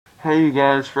Hey you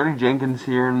guys, Freddie Jenkins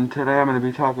here, and today I'm going to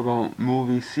be talking about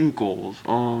movie sequels.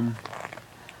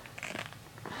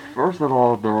 First of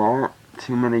all, there aren't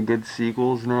too many good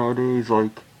sequels nowadays.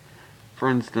 Like,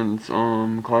 for instance,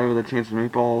 Cloudy with a Chance of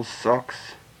Meatballs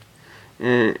sucks.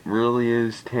 It really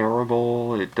is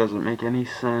terrible. It doesn't make any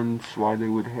sense why they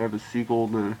would have a sequel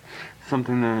to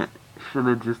something that should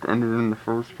have just ended in the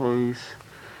first place.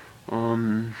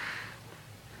 Um,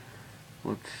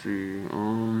 let's see.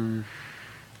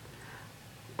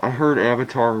 I heard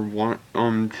Avatar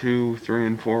 1, 2, 3,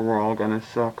 and 4 were all gonna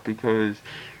suck because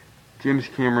James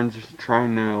Cameron's just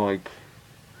trying to, like,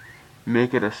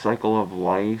 make it a cycle of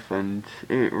life, and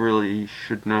it really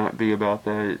should not be about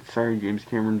that. Sorry, James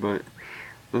Cameron, but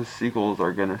those sequels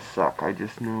are gonna suck. I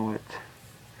just know it.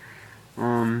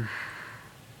 Um,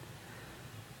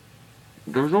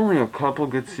 there's only a couple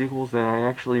good sequels that I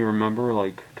actually remember,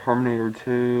 like Terminator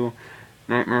 2,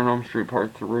 Nightmare on Elm Street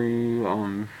Part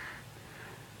 3,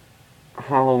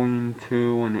 Halloween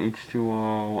 2, and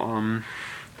H2O.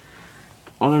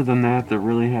 Other than that, there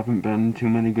really haven't been too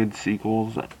many good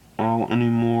sequels out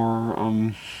anymore.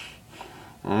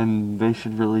 And they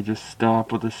should really just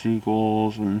stop with the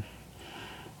sequels. And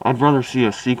I'd rather see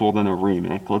a sequel than a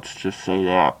remake. Let's just say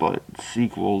that. But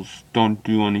sequels don't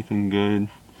do anything good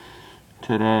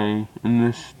today in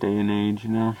this day and age.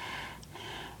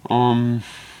 Um,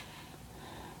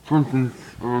 for instance,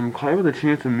 Cloudy with a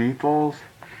Chance of Meatballs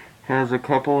has a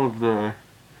couple of the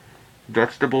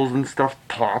vegetables and stuff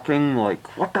talking.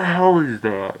 Like, what the hell is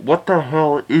that? What the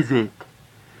hell is it?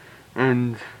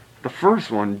 And the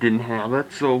first one didn't have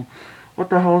it, so what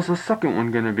the hell is the second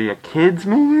one gonna be? A kids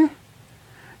movie?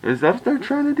 Is that what they're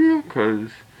trying to do? Cause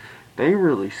they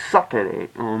really suck at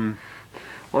it.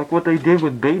 Like what they did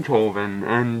with Beethoven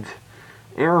and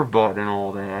Air Bud and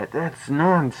all that. That's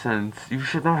nonsense. You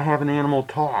should not have an animal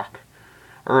talk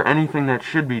or anything that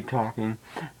should be talking.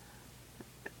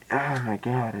 Oh my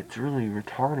god, it's really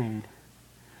retarded.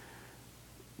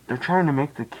 They're trying to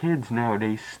make the kids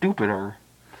nowadays stupider.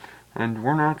 And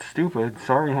we're not stupid.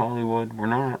 Sorry, Hollywood, we're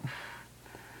not.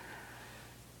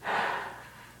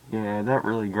 Yeah, that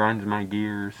really grinds my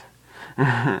gears.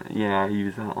 Yeah, I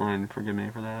use that line. Forgive me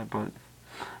for that, but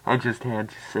I just had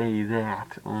to say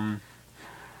that.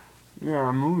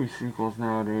 Yeah, movie sequels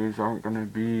nowadays aren't gonna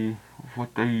be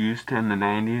what they used to in the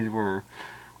 '90s, where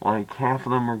like half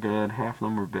of them were good, half of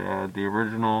them were bad. The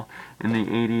original in the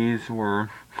 '80s were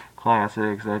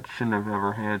classics that shouldn't have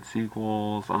ever had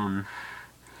sequels.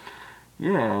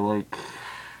 Yeah, like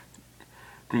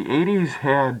the '80s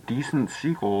had decent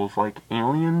sequels, like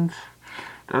Aliens.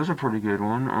 That was a pretty good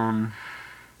one.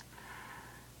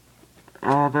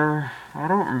 I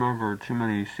don't remember too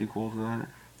many sequels of that.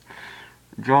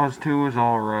 Jaws 2 is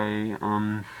alright.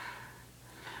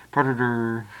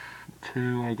 Predator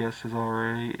 2, I guess, is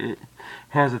alright. It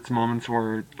has its moments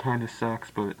where it kind of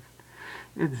sucks, but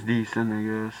it's decent, I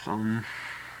guess.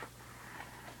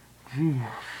 Gee,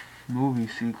 movie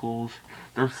sequels.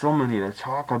 There's so many to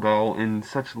talk about in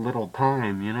such little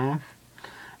time.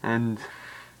 And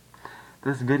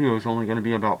this video is only going to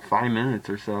be about 5 minutes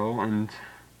or so, and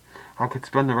I could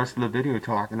spend the rest of the video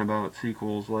talking about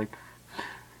sequels, like,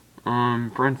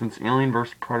 for instance, Alien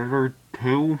vs. Predator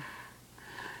 2.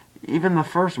 Even the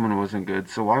first one wasn't good,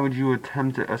 so why would you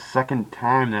attempt it a second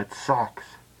time? That sucks.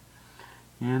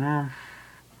 You know?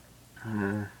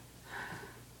 Uh,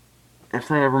 if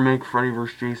they ever make Freddy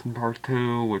vs. Jason Part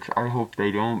 2, which I hope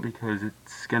they don't because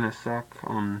it's gonna suck,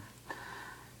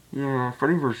 yeah,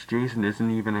 Freddy vs. Jason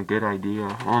isn't even a good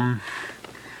idea.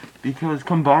 Because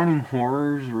combining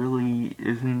horrors really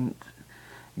isn't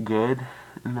good,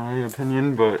 in my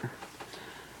opinion, but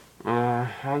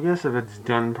I guess if it's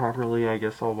done properly, I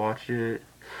guess I'll watch it.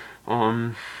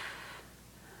 Um,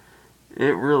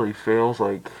 it really fails.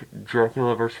 Like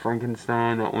Dracula vs.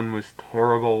 Frankenstein, that one was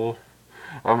terrible.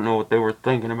 I don't know what they were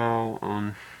thinking about.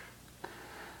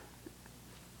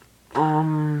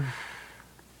 Um,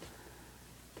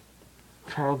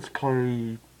 Child's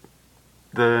Play,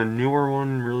 the newer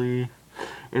one, really,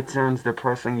 it sounds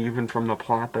depressing even from the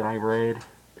plot that I read.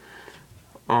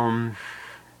 Um,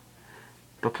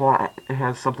 the plot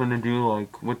has something to do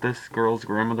like with this girl's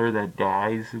grandmother that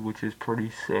dies, which is pretty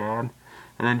sad.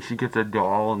 And then she gets a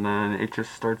doll, and then it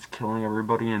just starts killing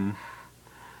everybody. And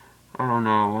I don't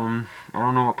know. I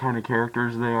don't know what kind of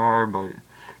characters they are, but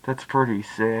that's pretty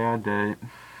sad that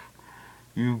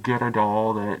you get a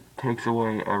doll that takes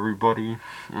away everybody,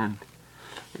 and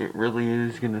it really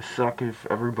is gonna suck if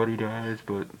everybody dies.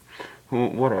 But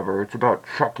whatever. It's about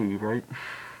Chucky, right?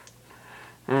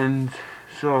 And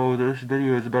so this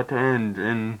video is about to end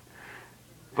in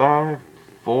 5,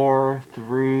 4,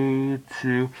 3,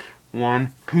 2.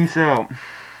 1. Peace out.